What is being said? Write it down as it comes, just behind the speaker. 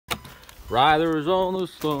Riders on the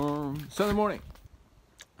storm. Sunday morning.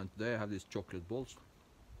 And today I have these chocolate balls.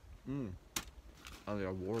 And they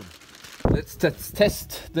are warm. Let's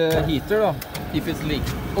test the heater though, if it's leaking.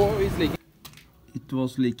 Oh, it's leaking. It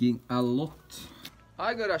was leaking a lot.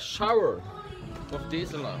 I got a shower of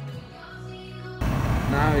diesel now.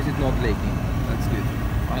 Now is it not leaking? That's good.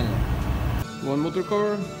 Finally. One motor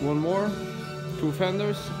cover, one more, 2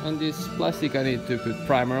 fenders, and this plastic I need to put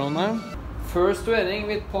primer on now. First wedding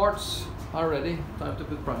with parts are ready. Time to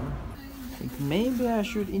put primer. I think maybe I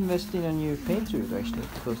should invest in a new paint suit actually,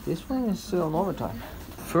 because this one is on overtime.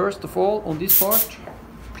 First of all, on this part,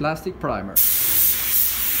 plastic primer.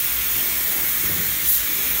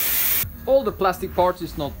 All the plastic parts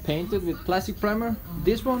is not painted with plastic primer.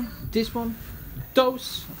 This one,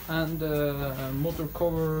 those, and the motor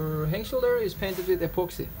cover hang there is painted with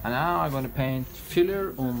epoxy. And now I'm gonna paint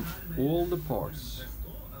filler on all the parts.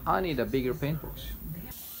 I need a bigger paint box.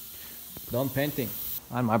 Done painting.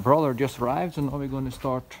 And my brother just arrived, so now we're gonna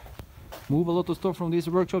start move a lot of stuff from this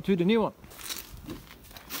workshop to the new one.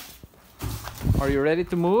 Are you ready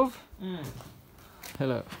to move?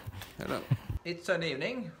 Hello. Hello. It's an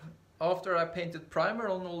evening. After I painted primer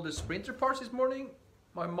on all the Sprinter parts this morning,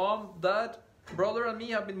 my mom, dad, brother and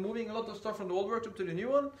me have been moving a lot of stuff from the old workshop to the new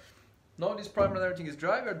one. Now this primer and everything is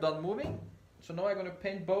dry, we're done moving. So now I'm gonna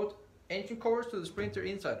paint both engine covers to the Sprinter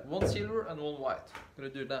inside. One silver and one white. I'm gonna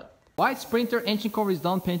do that. White Sprinter engine cover is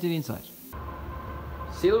done, painted inside.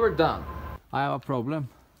 Silver done. I have a problem.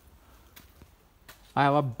 I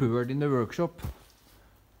have a bird in the workshop.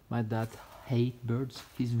 My dad hates birds.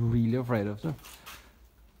 He's really afraid of them.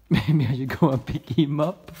 Maybe I should go and pick him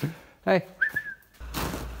up. Hey!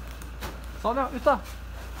 Sonja, ut da!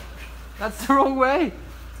 That's the wrong way!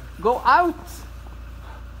 Go out!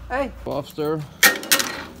 Hey! After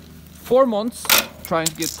 4 months trying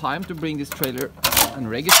to get time to bring this trailer and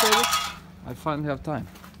register it, I finally have time.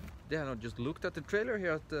 Yeah, I just looked at the trailer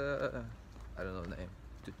here at the, I don't know the name,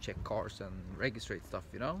 to check cars and register stuff,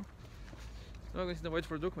 you know? Now I'm going to wait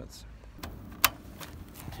for the documents.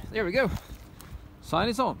 There we go! Sign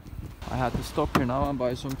is on. I had to stop here now and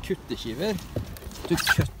buy some kutteskiver to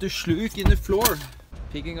cut the sluk in the floor.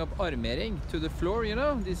 Picking up armering to the floor, you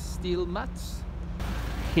know, these steel mats.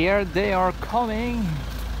 Here they are coming.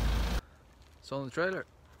 It's on the trailer.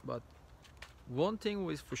 But one thing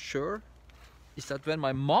was for sure is that when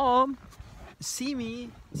my mom see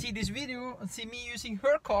this video and see me using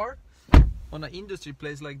her car on an industry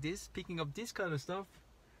place like this, picking up this kind of stuff,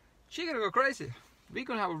 she's gonna go crazy. We're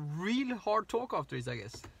gonna have a real hard talk after this, I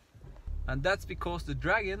guess. And that's because the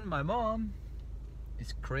dragon, my mom,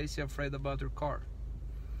 is crazy afraid about her car.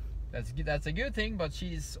 That's a good thing, but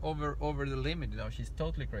she's over the limit, you know. She's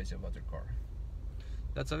totally crazy about her car.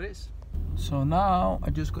 That's how it is. So now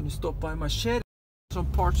I'm just gonna stop by my shed, some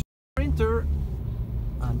parts of the printer,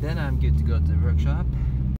 and then I'm good to go to the workshop.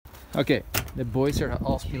 Okay, the boys here have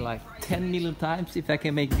asked me like 10 million times if I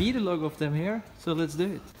can make video log of them here, so let's do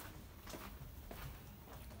it.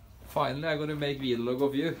 Finally, I'm gonna make video log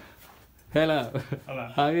of you. Hello. Hello.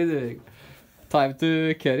 How are you doing? Time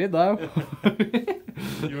to carry it now.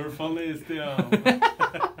 You're funny still.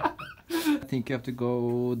 I think you have to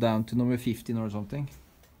go down to number 15 or something.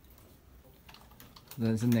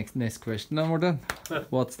 That's the next question now, Morten.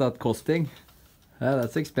 What's that costing?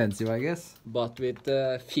 That's expensive, I guess. But with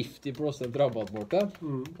 50% rabatt, Morten,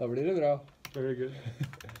 da blir det bra. Very good.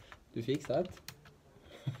 Du fix that?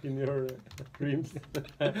 In your dreams.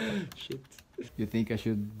 Shit. You think I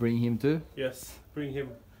should bring him too? Yes, bring him.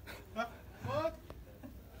 What?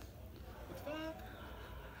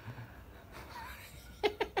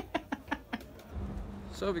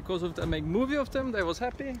 So because of I make movie of them, they was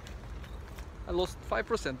happy. I lost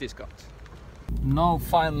 5% discount. Now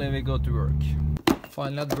finally we go to work.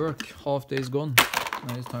 Finally at work, half day is gone.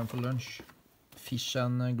 Now it's time for lunch. Fish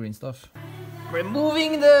and green stuff.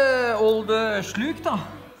 Removing the old sluk da.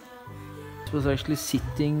 It was actually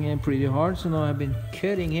sitting pretty hard, so now I've been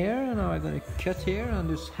cutting here, and now I'm gonna cut here and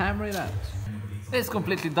just hammer it out. It's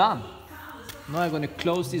completely done. Now I'm gonna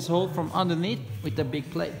close this hole from underneath with a big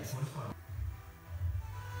plate.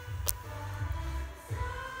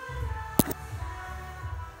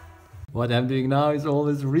 What I'm doing now is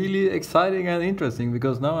always really exciting and interesting,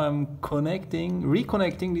 because now I'm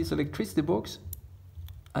reconnecting this electricity box,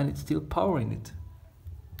 and it's still powering it.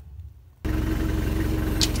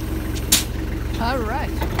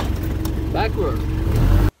 Alright, backward.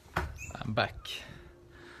 I'm back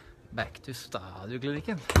to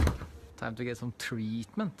Stadioklinikken. Time to get some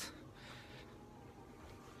treatment.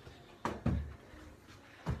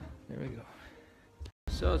 There we go.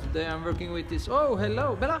 So today I'm working with this. Oh,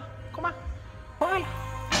 hello, Bella. Come on. Bye.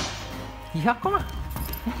 Yeah, come on.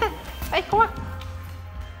 Hey, come on.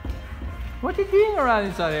 What are you doing around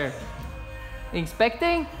inside here?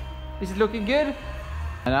 Inspecting? Is it looking good?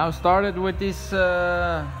 And I started with this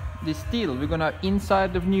this steel. We're gonna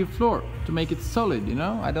inside the new floor to make it solid, you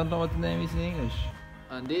know? I don't know what the name is in English.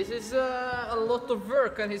 And this is a lot of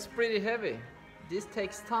work and it's pretty heavy. This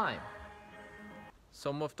takes time.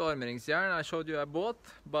 Some of the armeringsjern I showed you I bought,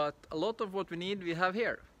 but a lot of what we need we have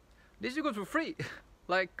here. This you got for free,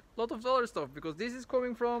 like a lot of the other stuff, because this is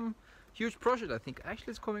coming from huge project. I think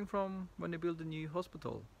actually it's coming from when they build a new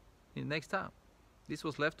hospital in the next town. This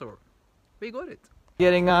was leftover. We got it.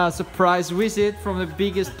 Getting a surprise visit from the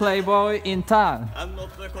biggest playboy in town. I'm not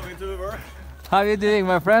coming to work. How are you doing,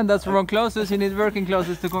 my friend? That's wrong clothes. You need working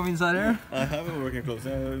clothes to come inside here. I have a working clothes.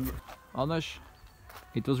 Anders,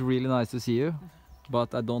 it was really nice to see you,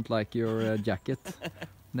 but I don't like your jacket.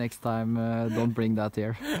 Next time, don't bring that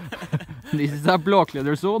here. This is a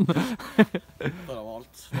blåkläderzone.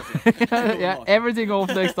 Yeah, everything off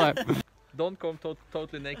next time. Don't come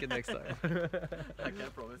totally naked next time. I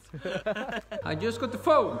can't promise. I just got the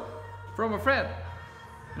phone from a friend.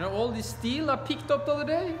 You know, all this steel I picked up the other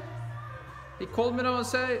day. He called me now and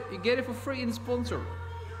said, you get it for free in sponsor.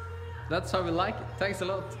 That's how we like it. Thanks a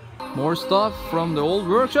lot. More stuff from the old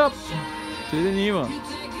workshop to the new one.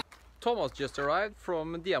 Thomas just arrived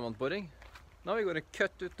from diamantboring. Now we're gonna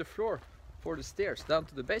cut out the floor for the stairs down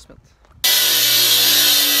to the basement.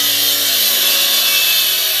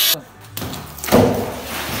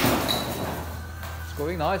 It's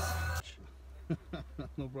going nice.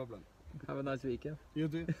 No problem. Have a nice weekend. You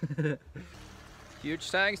do. Huge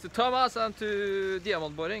thanks to Thomas and to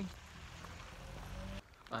diamantboring.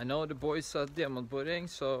 I know the boys at diamantboring,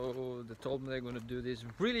 so they told me they're gonna do this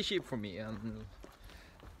really cheap for me, and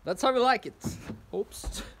that's how we like it.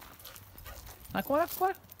 Oops.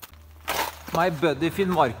 My buddy Finn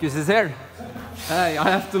Marcus is here. Hey, I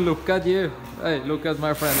have to look at you. Hey, look at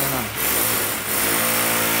my friend now.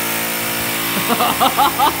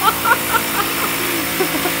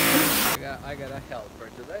 I got a helper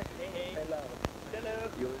today. Hey. Hello.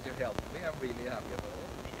 You help me. I'm really happy about it.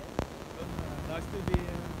 Nice to be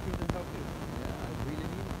good and help you. Yeah, I really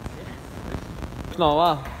need it.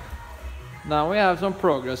 Nova. Now we have some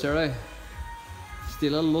progress here. Eh?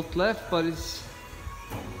 Still a lot left, but it's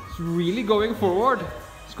really going forward.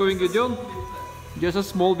 It's going good, John. Just a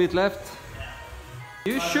small bit left.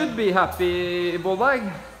 You should be happy,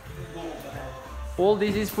 Bollbag. All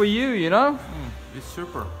this is for you, you know? It's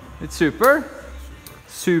super. It's super?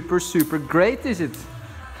 Super great, is it?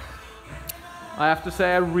 I have to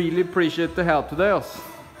say I really appreciate the help today, Os.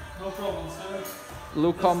 No problem, sir.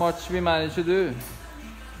 Look how much we managed to do.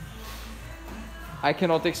 I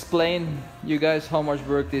cannot explain you guys how much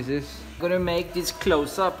work this is. I'm gonna make this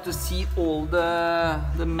close up to see all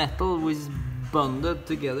the metal was bonded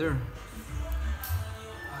together.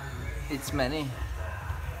 It's many.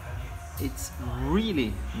 It's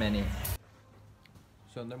really many.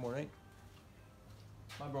 Sunday morning.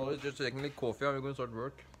 My brother is just taking like coffee and we're gonna start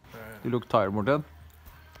work. You look tired, Morten.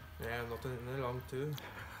 Yeah, not in a long too.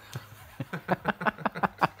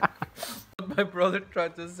 What my brother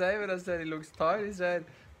tried to say when I said he looks tired, he said,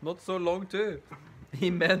 not so long too. He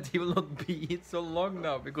meant he will not be it so long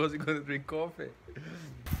now because he's gonna drink coffee.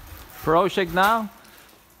 Project now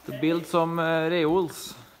to build some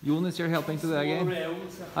reols. Jon is here helping today again.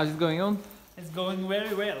 How's it going on? It's going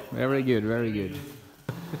very well. Very good, very good.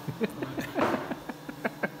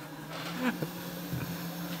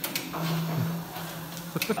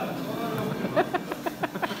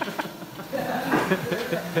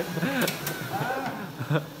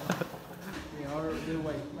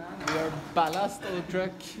 We are ballast on the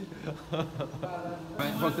truck.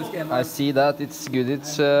 I see that, it's good,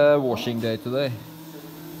 it's washing day today.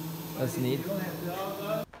 That's neat.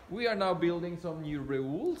 We are now building some new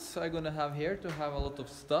reols I'm gonna have here to have a lot of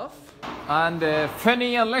stuff. And the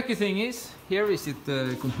funny and lucky thing is, here is it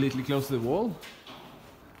completely close to the wall.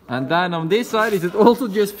 And then on this side is it also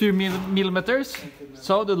just few millimeters.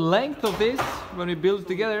 So the length of this, when we built it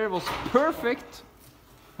together, was perfect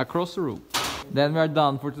across the room. Then we are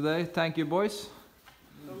done for today. Thank you, boys.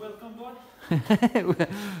 So welcome back.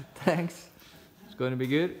 Thanks. It's going to be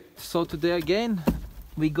good. So today again,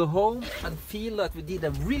 we go home and feel that we did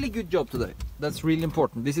a really good job today. That's really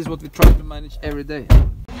important. This is what we try to manage every day.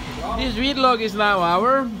 This vlog is now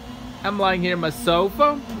over. I'm lying here on my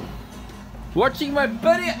sofa, watching my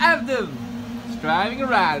buddy Avden. He's driving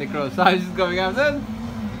around across. How is it going, Avden?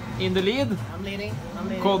 In the lead. I'm leading.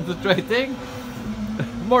 Concentrating.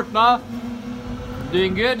 Mortna,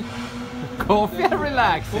 doing good. Coffee and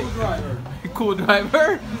relaxing.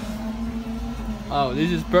 Co-driver. Oh,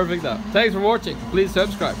 this is perfect now. Thanks for watching. Please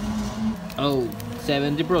subscribe. Oh,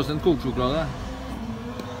 70% kokesjokolade.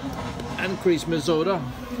 And Christmas soda.